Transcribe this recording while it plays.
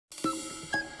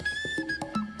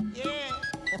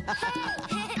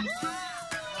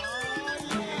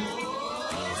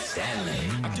Stanley.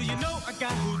 Do you know a guy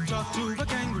who talked to a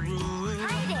kangaroo?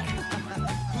 Hi there.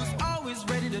 Who's always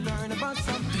ready to learn about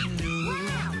something new?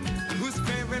 Wow. Whose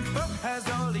favorite book has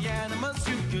all the animals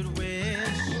you could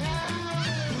wish?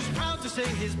 Who's proud to say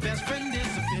his best friend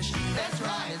is a fish? That's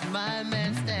right, it's my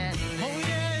man Stanley. Oh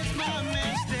yeah, it's my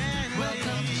man Stanley.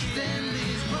 Welcome to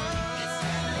Stanley's World.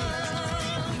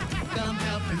 Come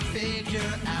help him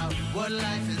figure out what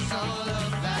life is all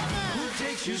about. Who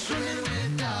takes you swimming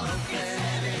Without a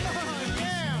plan. Oh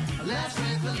yeah. Laughs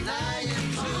with a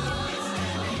lion too.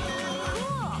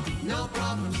 No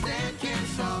problem Stan can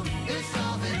solve. It's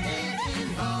all that it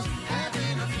involves.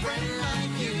 Having a friend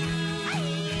like you.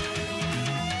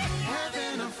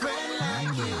 Having a friend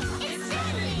like you. It's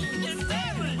Stanley. It's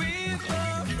Stanley. With a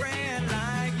friend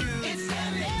like you. It's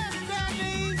Stanley. It's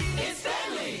Stanley. It's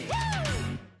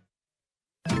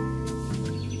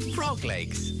Stanley. Frog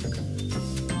legs.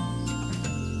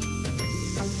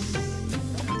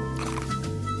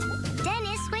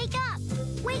 Dennis, wake up.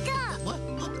 Wake up.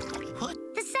 What?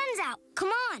 The sun's out. Come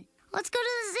on. Let's go to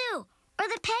the zoo or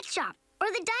the pet shop or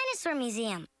the dinosaur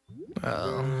museum.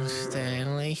 Oh,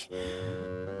 Stanley.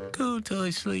 Can't I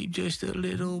sleep just a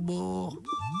little more?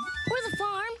 Or the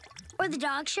farm, or the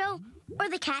dog show, or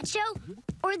the cat show,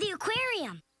 or the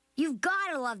aquarium. You've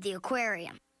got to love the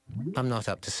aquarium. I'm not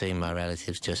up to seeing my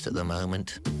relatives just at the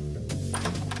moment.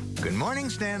 Good morning,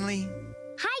 Stanley.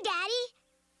 Hi, Daddy.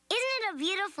 Isn't it a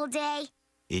beautiful day?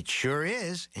 It sure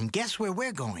is. And guess where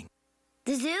we're going?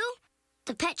 The zoo?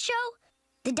 The pet show?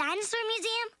 The dinosaur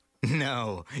museum?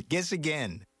 No, guess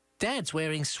again. Dad's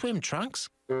wearing swim trunks,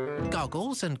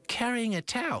 goggles, and carrying a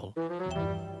towel.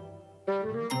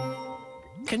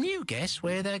 Can you guess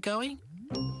where they're going?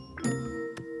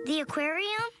 The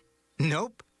aquarium?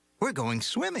 Nope, we're going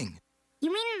swimming.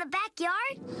 You mean in the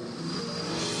backyard?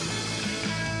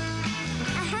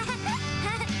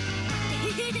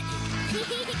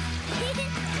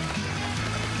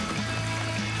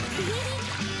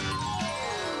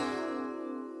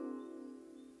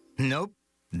 Nope.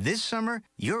 This summer,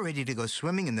 you're ready to go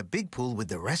swimming in the big pool with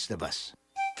the rest of us.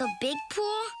 The big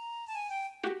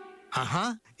pool?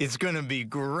 Uh-huh. It's gonna be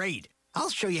great. I'll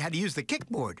show you how to use the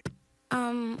kickboard.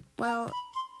 Well,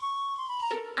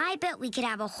 I bet we could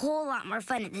have a whole lot more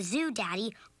fun at the zoo,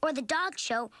 Daddy, or the dog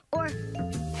show, or...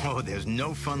 Oh, there's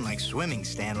no fun like swimming,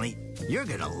 Stanley. You're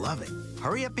gonna love it.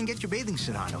 Hurry up and get your bathing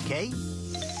suit on, okay?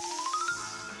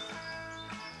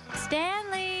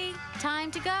 Stanley, time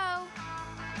to go.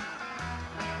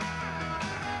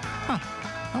 Huh.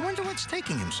 I wonder what's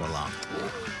taking him so long.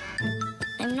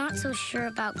 I'm not so sure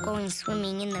about going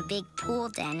swimming in the big pool,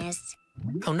 Dennis.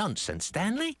 Oh, nonsense,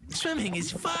 Stanley. Swimming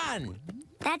is fun.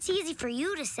 That's easy for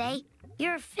you to say.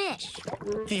 You're a fish.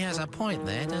 He has a point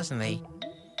there, doesn't he?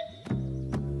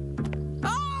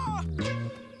 Oh!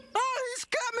 Oh, he's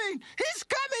coming! He's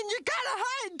coming! You gotta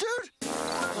hide, dude!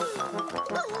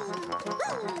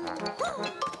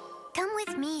 Come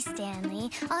with me, Stanley.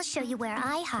 I'll show you where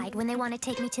I hide when they want to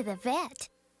take me to the vet.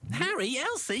 Harry,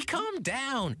 Elsie, calm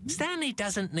down. Stanley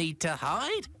doesn't need to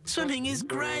hide. Swimming is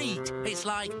great. It's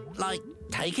like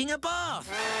taking a bath.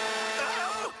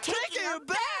 Oh, taking a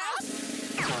bath?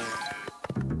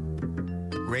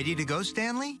 Ready to go,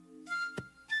 Stanley?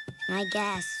 I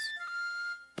guess.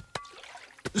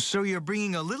 So you're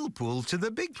bringing a little pool to the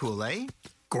big pool, eh?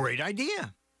 Great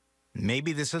idea.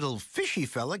 Maybe this little fishy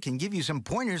fella can give you some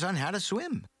pointers on how to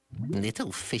swim.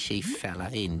 Little fishy fella,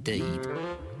 indeed.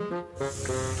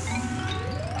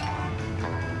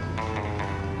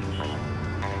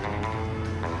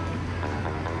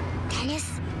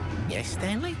 Dennis, Yes,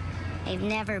 Stanley? I've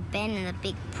never been in a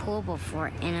big pool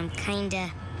before, and I'm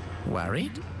kinda...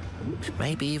 Worried?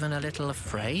 Maybe even a little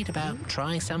afraid about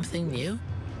trying something new?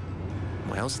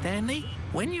 Well, Stanley,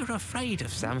 when you're afraid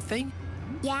of something,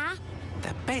 Yeah?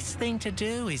 the best thing to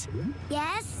do is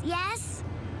Yes? Yes?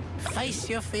 face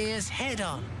your fears head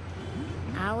on.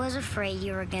 I was afraid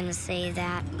you were gonna say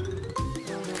that.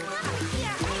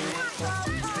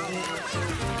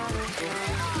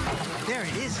 There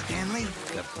it is, Stanley.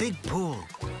 The big pool.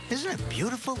 Isn't it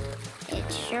beautiful?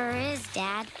 It sure is,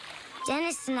 Dad.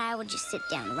 Dennis and I will just sit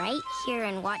down right here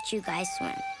and watch you guys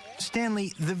swim.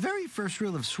 Stanley, the very first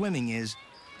rule of swimming is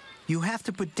you have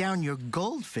to put down your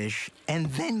goldfish and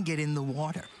then get in the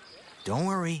water. Don't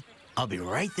worry. I'll be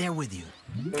right there with you.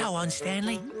 Go on,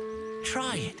 Stanley.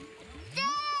 Try it.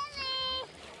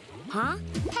 Huh?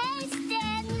 Hey,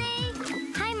 Stanley!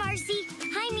 Hi, Marcy.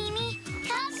 Hi, Mimi.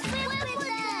 Come swim with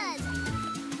us!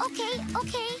 Okay.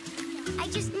 I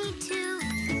just need to,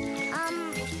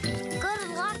 go to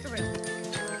the locker room.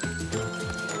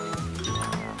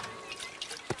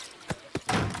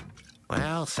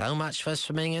 Well, so much for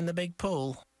swimming in the big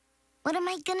pool. What am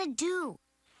I gonna do?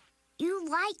 You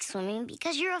like swimming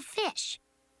because you're a fish.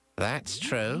 That's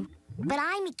true. But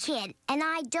I'm a kid, and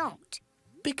I don't.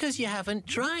 Because you haven't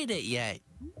tried it yet.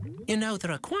 You know,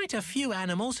 there are quite a few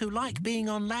animals who like being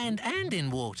on land and in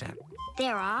water.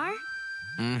 There are?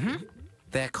 Mm-hmm.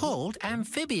 They're called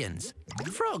amphibians.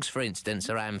 Frogs, for instance,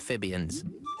 are amphibians.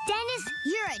 Dennis,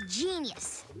 you're a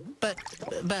genius. But...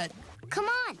 Come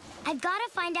on, I've got to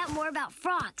find out more about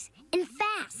frogs, and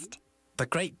fast. The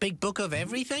great big book of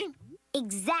everything?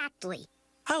 Exactly.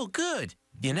 Oh, good.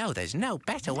 You know, there's no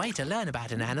better way to learn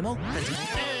about an animal than to...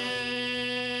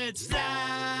 It's the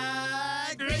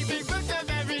great big book of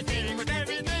everything with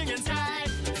everything inside.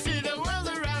 See the world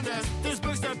around us. This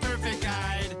book's the perfect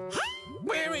guide.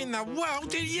 Where in the world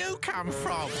did you come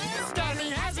from?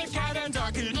 Stanley has a cat and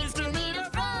dog who needs to meet a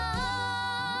frog.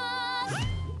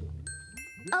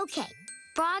 Okay,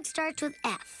 frog starts with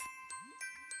F.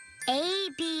 A,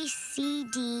 B, C,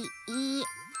 D, E,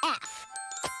 F.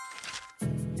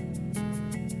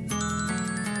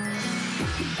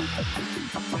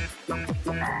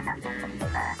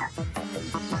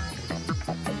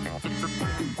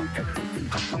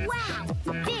 Wow,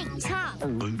 big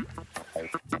tongue.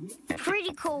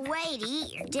 Pretty cool way to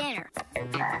eat your dinner.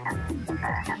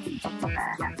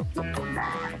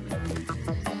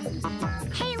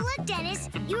 Hey, look, Dennis,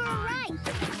 you were right.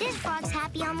 This frog's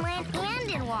happy on land and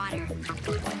in water.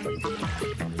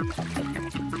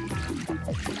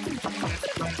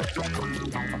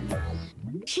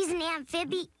 She's an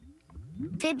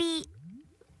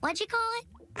what'd you call it?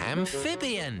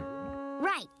 Amphibian.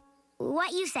 Right.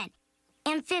 What you said.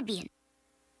 Amphibian.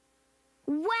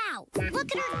 Wow,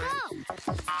 look at her go.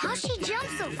 How's she jump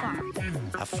so far?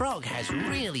 A frog has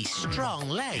really strong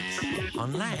legs.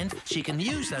 On land, she can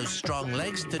use those strong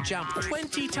legs to jump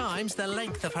 20 times the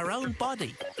length of her own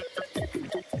body.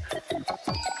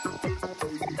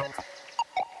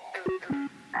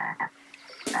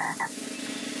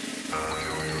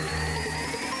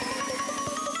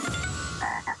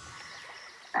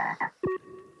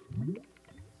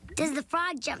 Does the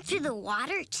frog jump through the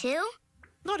water, too?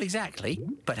 Not exactly,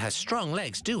 but her strong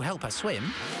legs do help her swim.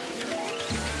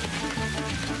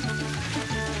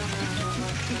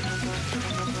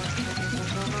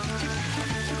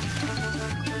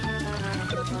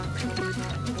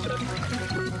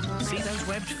 See those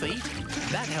webbed feet?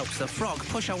 That helps the frog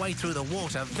push her way through the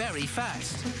water very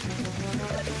fast.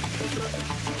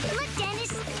 Look,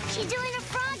 Dennis, she's doing a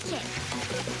frog kick.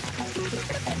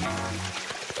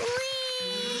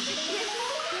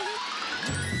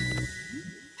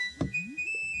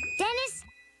 Dennis,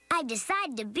 I've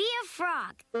decided to be a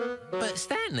frog. But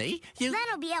Stanley, you... Then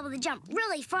I'll be able to jump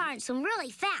really far and swim really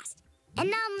fast.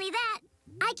 And not only that,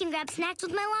 I can grab snacks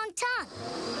with my long tongue.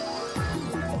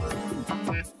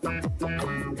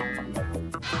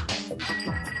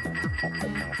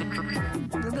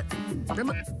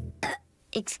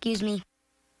 Excuse me.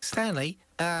 Stanley,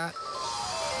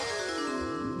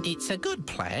 it's a good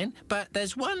plan, but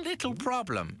there's one little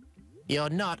problem.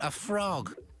 You're not a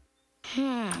frog.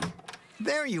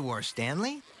 There you are,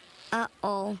 Stanley.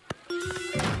 Uh-oh.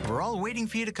 We're all waiting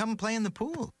for you to come play in the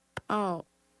pool. Oh,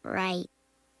 right.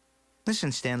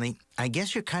 Listen, Stanley, I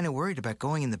guess you're kind of worried about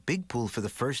going in the big pool for the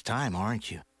first time, aren't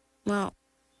you? Well,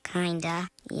 kinda,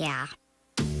 yeah.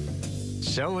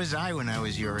 So was I when I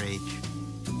was your age.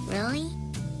 Really?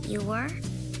 You were?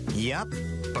 Yep,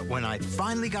 but when I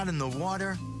finally got in the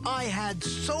water, I had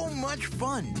so much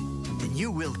fun. And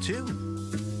you will, too.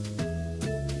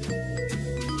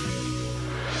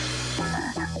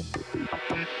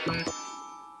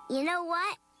 You know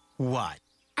what? What?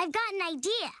 I've got an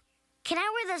idea. Can I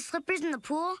wear those slippers in the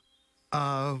pool?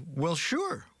 Well,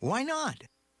 sure. Why not?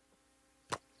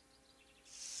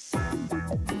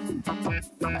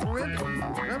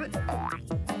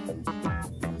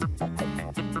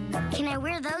 Can I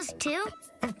wear those too?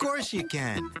 Of course you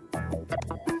can.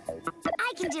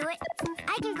 I can do it.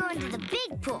 I can go into the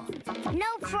big pool.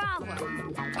 No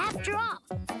problem. After all,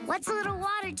 what's a little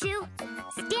water to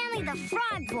Stanley the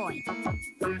Frog Boy?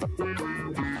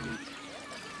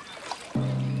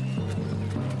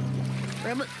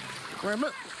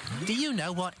 Do you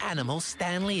know what animal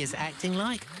Stanley is acting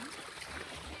like?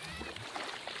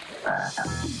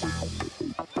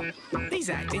 He's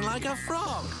acting like a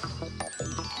frog.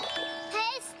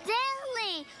 Hey,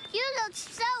 Stanley! You look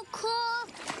so cool.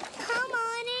 Come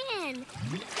on in.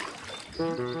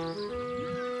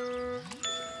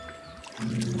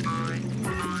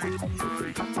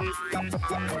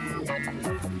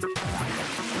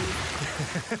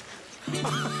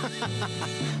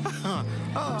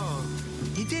 Oh,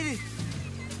 you did it.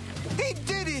 He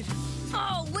did it!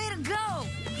 Oh, way to go!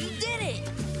 You did it!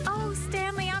 Oh,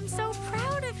 Stanley, I'm so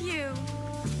proud of you.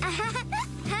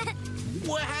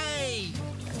 Way!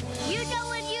 You know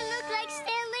what you look like,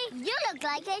 Stanley? You look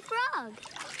like a frog.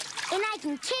 And I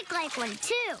can kick like one,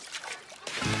 too.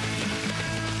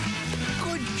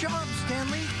 Good job,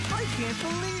 Stanley. I can't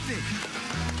believe it.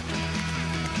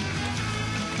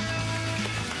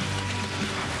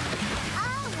 I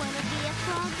want to be a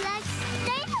frog like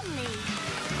Stanley.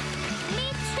 Me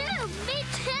too, me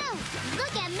too.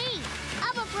 Look at me.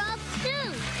 I'm a frog too.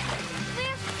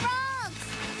 We're frogs,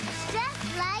 just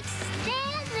like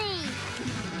Stanley.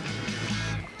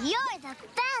 You're the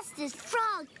fastest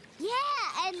frog.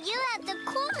 Yeah, and you have the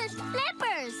coolest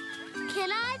flippers.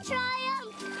 Can I try them?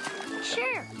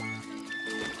 Sure.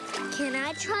 Can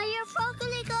I try your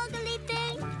froggly goggly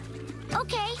thing?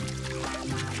 Okay.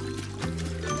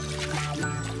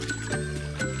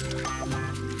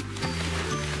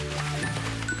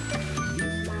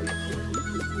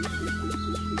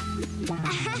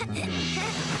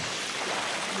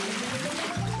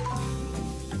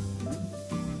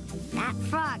 That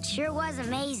frog sure was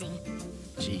amazing.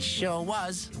 She sure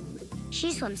was.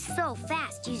 She swims so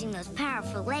fast using those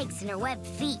powerful legs and her webbed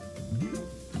feet.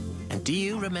 And do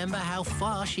you remember how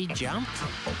far she jumped?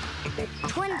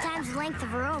 20 times the length of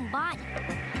her own body.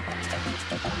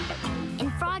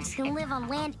 And frogs can live on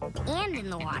land and in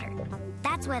the water.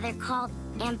 That's why they're called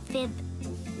amphibibo.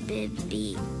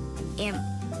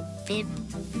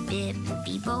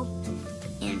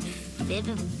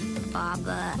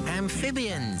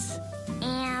 Amphibians.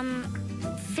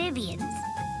 Amphibians.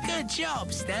 Good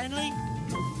job, Stanley.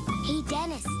 Hey,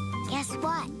 Dennis, guess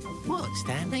what? What,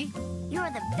 Stanley? You're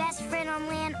the best friend on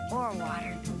land or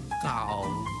water.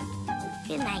 Oh.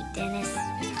 Good night, Dennis.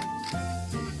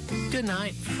 Good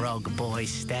night, frog boy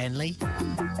Stanley.